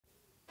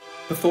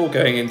Before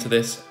going into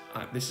this,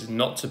 this is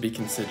not to be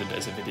considered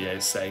as a video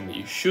saying that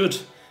you should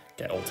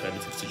get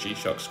alternatives to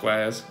G-Shock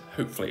squares.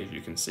 Hopefully, as you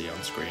can see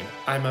on screen,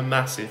 I'm a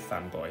massive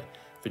fanboy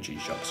for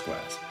G-Shock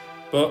squares.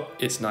 But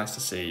it's nice to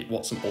see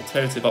what some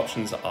alternative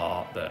options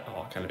are that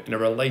are kind of in a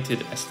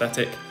related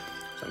aesthetic.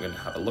 So I'm going to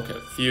have a look at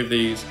a few of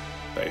these,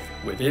 both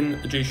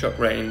within the G-Shock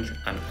range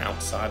and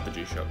outside the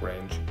G-Shock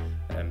range.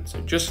 So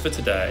just for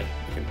today,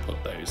 we can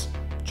put those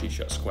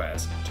G-Shock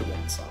squares to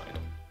one side.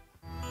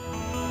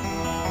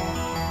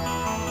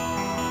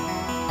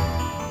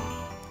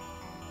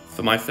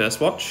 For my first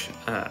watch,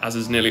 as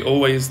is nearly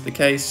always the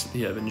case,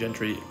 the Urban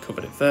Gentry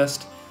covered it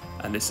first,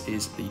 and this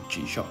is the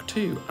G-Shock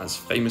 2, as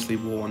famously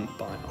worn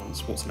by Arnold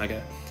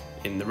Schwarzenegger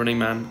in The Running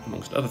Man,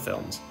 amongst other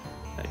films.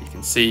 You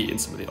can see in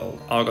some of the old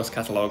Argos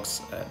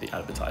catalogues the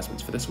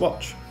advertisements for this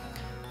watch.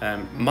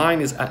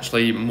 Mine is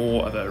actually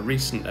more of a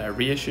recent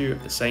reissue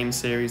of the same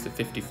series, the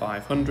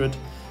 5500.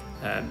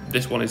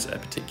 This one is a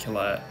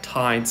particular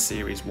Tide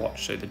series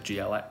watch, so the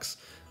GLX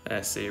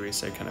series,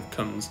 so kind of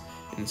comes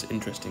in this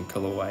interesting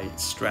colourway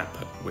strap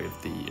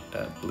with the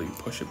blue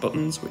pusher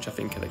buttons, which I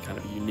think are the kind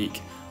of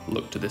unique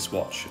look to this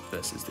watch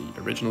versus the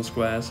original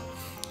squares.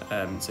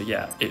 So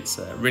yeah, it's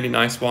a really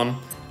nice one,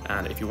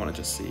 and if you want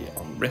to just see it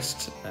on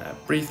wrist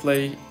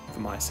briefly, for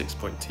my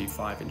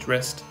 6.25 inch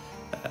wrist,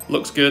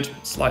 looks good,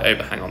 slight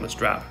overhang on the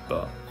strap,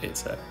 but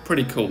it's a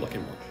pretty cool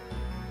looking watch.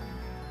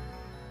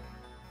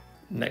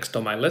 Next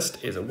on my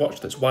list is a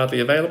watch that's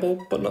widely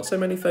available, but not so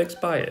many folks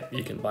buy it.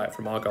 You can buy it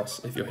from Argos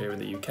if you're here in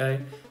the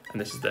UK,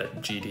 and this is the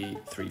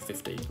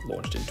GD350,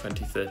 launched in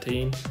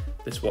 2013.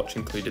 This watch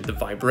included the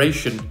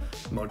vibration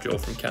module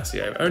from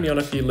Casio. Only on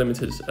a few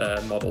limited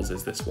models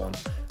is this one.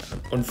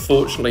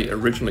 Unfortunately,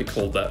 originally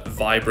called the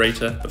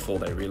Vibrator before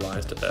they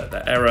realised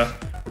their error,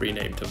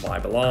 renamed to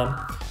Vibe Alarm.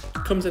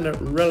 It comes in a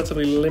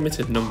relatively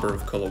limited number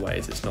of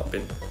colourways. It's not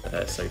been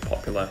so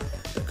popular.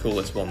 The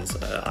coolest ones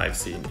I've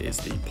seen is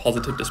the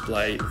positive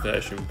display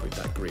version with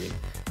that green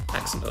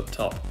accent up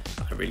top.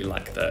 I really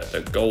like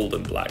the gold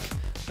and black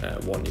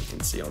one you can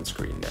see on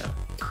screen now.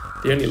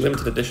 The only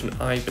limited edition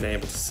I've been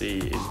able to see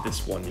is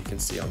this one you can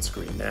see on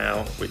screen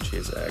now, which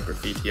is a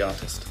graffiti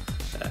artist.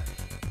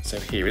 So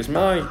here is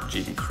my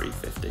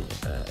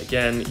GD350.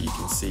 Again, you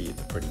can see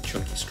the pretty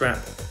chunky strap.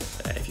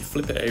 If you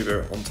flip it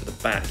over onto the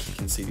back, you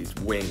can see these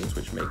wings,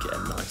 which make it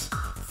a nice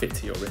fit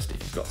to your wrist if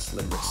you've got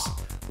slim wrists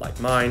like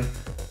mine.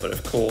 But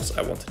of course,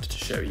 I wanted to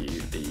show you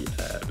the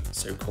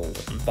so-called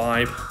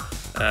Vibe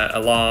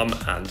alarm,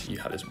 and you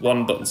have this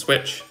one button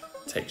switch,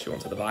 takes you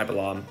onto the Vibe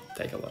alarm.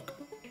 Take a look.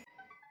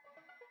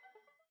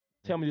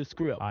 Tell me the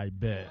script. I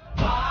bet.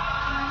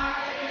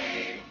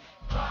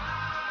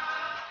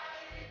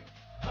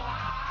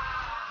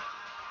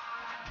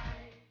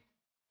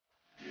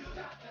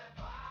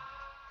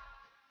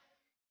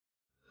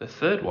 The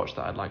third watch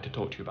that I'd like to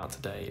talk to you about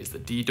today is the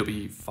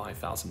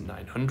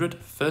DW5900,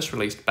 first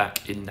released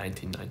back in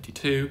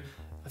 1992,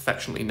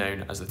 affectionately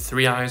known as the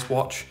Three Eyes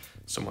watch.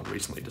 Someone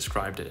recently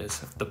described it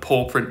as the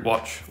paw print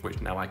watch, which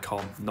now I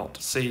can't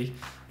not see.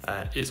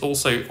 It's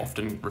also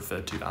often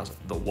referred to as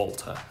the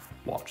Walter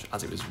watch,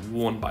 as it was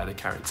worn by the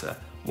character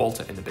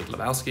Walter in The Big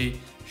Lebowski.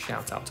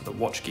 Shout out to the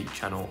Watch Geek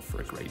channel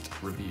for a great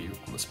review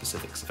on the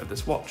specifics of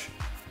this watch.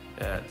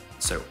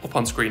 So up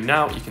on screen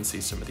now, you can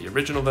see some of the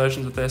original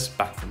versions of this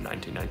back from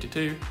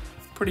 1992.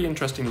 Pretty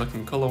interesting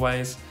looking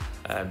colorways.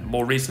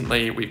 More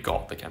recently, we've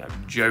got the kind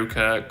of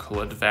Joker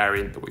colored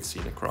variant that we've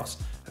seen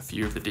across a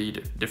few of the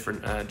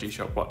different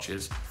G-Shock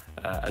watches,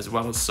 as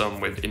well as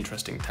some with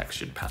interesting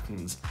textured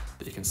patterns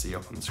that you can see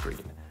up on the screen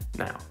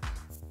now.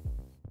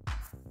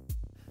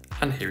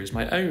 And here is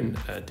my own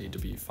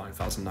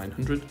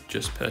DW5900,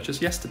 just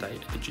purchased yesterday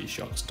at the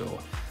G-Shock store.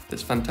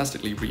 That's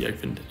fantastically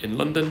reopened in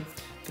London.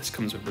 This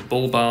comes with the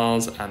bull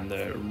bars and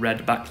the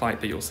red backlight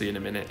that you'll see in a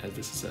minute, as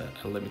this is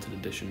a limited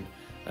edition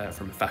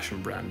from a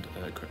fashion brand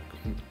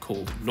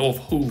called North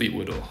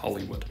Hollywood or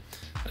Hollywood.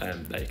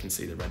 There you can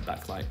see the red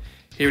backlight.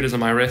 Here it is on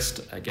my wrist.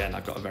 Again,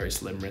 I've got a very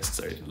slim wrist,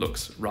 so it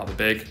looks rather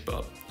big,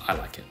 but I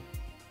like it.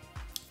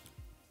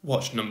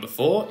 Watch number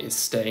 4 is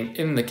staying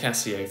in the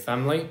Casio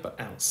family, but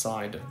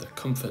outside of the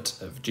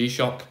comfort of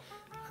G-Shock,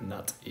 and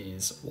that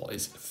is what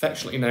is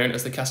affectionately known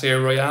as the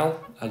Casio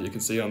Royale, as you can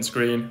see on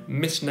screen,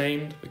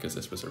 misnamed because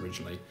this was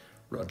originally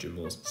Roger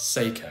Moore's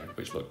Seiko,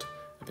 which looked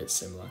a bit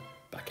similar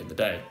back in the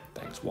day.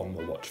 Thanks One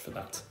More Watch for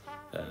that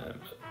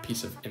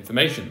piece of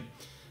information.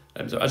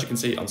 So as you can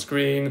see on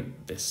screen,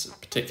 this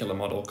particular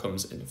model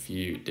comes in a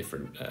few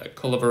different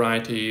colour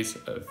varieties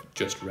of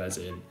just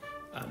resin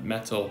and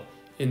metal.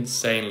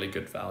 Insanely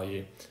good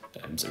value,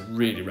 so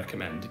really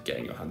recommend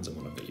getting your hands on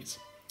one of these.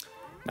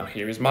 Now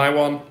here is my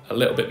one, a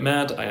little bit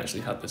mad. I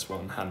actually had this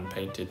one hand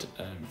painted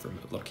from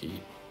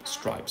Lucky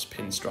Stripes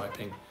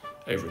pinstriping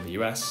over in the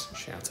US.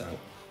 Shout out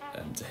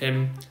to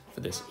him for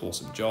this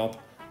awesome job.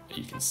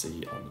 You can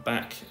see on the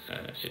back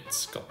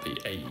it's got the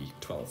AE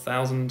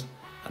 12000,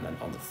 and then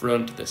on the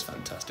front this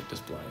fantastic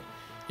display.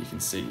 You can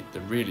see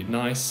the really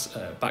nice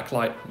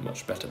backlight,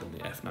 much better than the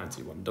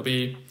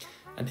F91W.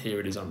 And here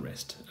it is on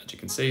wrist. As you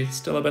can see,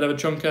 still a bit of a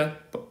chunker,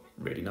 but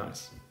really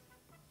nice.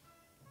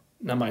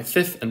 Now my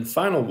fifth and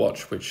final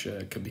watch, which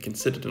can be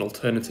considered an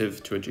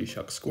alternative to a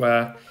G-Shock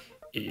Square,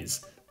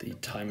 is the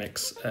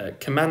Timex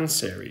Command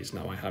series.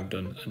 Now I have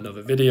done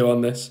another video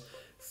on this.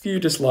 Few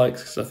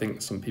dislikes because I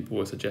think some people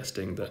were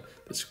suggesting that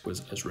this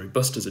was as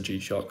robust as a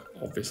G-Shock.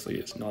 Obviously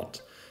it's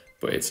not,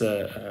 but it's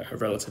a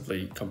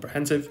relatively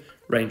comprehensive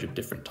range of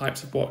different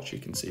types of watch. You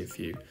can see a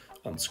few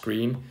on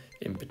screen.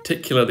 In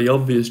particular, the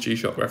obvious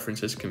G-Shock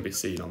references can be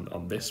seen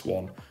on this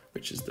one,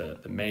 which is the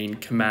main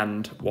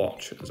Command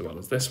watch, as well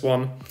as this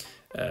one.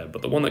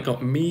 But the one that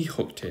got me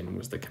hooked in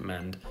was the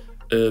Command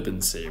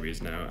Urban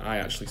series. Now, I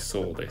actually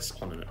saw this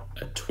on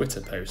a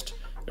Twitter post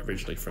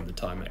originally from the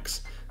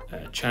Timex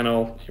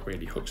channel. It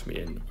really hooked me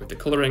in with the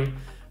colouring.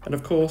 And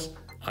of course,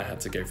 I had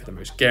to go for the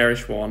most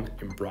garish one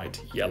in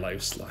bright yellow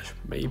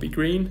 / maybe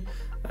green.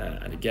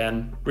 And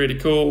again, really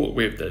cool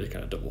with the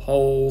kind of double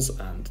holes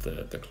and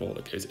the claw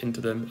that goes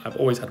into them. I've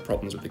always had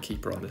problems with the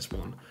keeper on this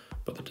one,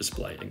 but the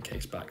display and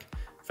case back,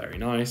 very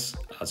nice.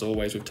 As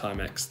always with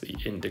Timex, the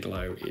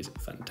Indiglo is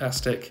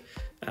fantastic,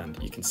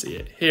 and you can see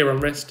it here on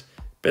wrist.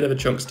 Bit of a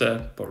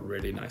chunkster, but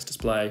really nice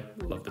display.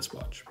 Love this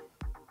watch.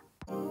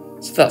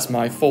 So that's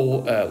my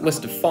full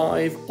list of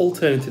 5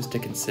 alternatives to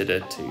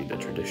consider to the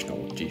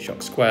traditional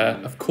G-Shock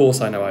Square. Of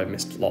course, I know I've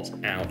missed lots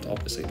out.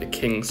 Obviously, the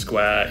King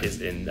Square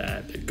is in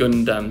there, the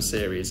Gundam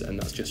series, and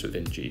that's just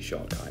within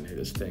G-Shock. I know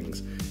there's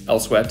things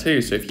elsewhere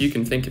too, so if you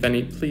can think of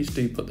any, please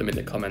do put them in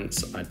the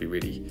comments. I'd be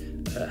really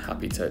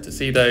happy to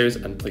see those,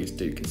 and please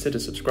do consider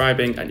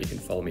subscribing, and you can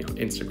follow me on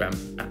Instagram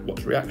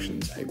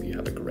 @WatchReactions. I hope you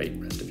have a great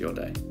rest of your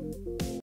day.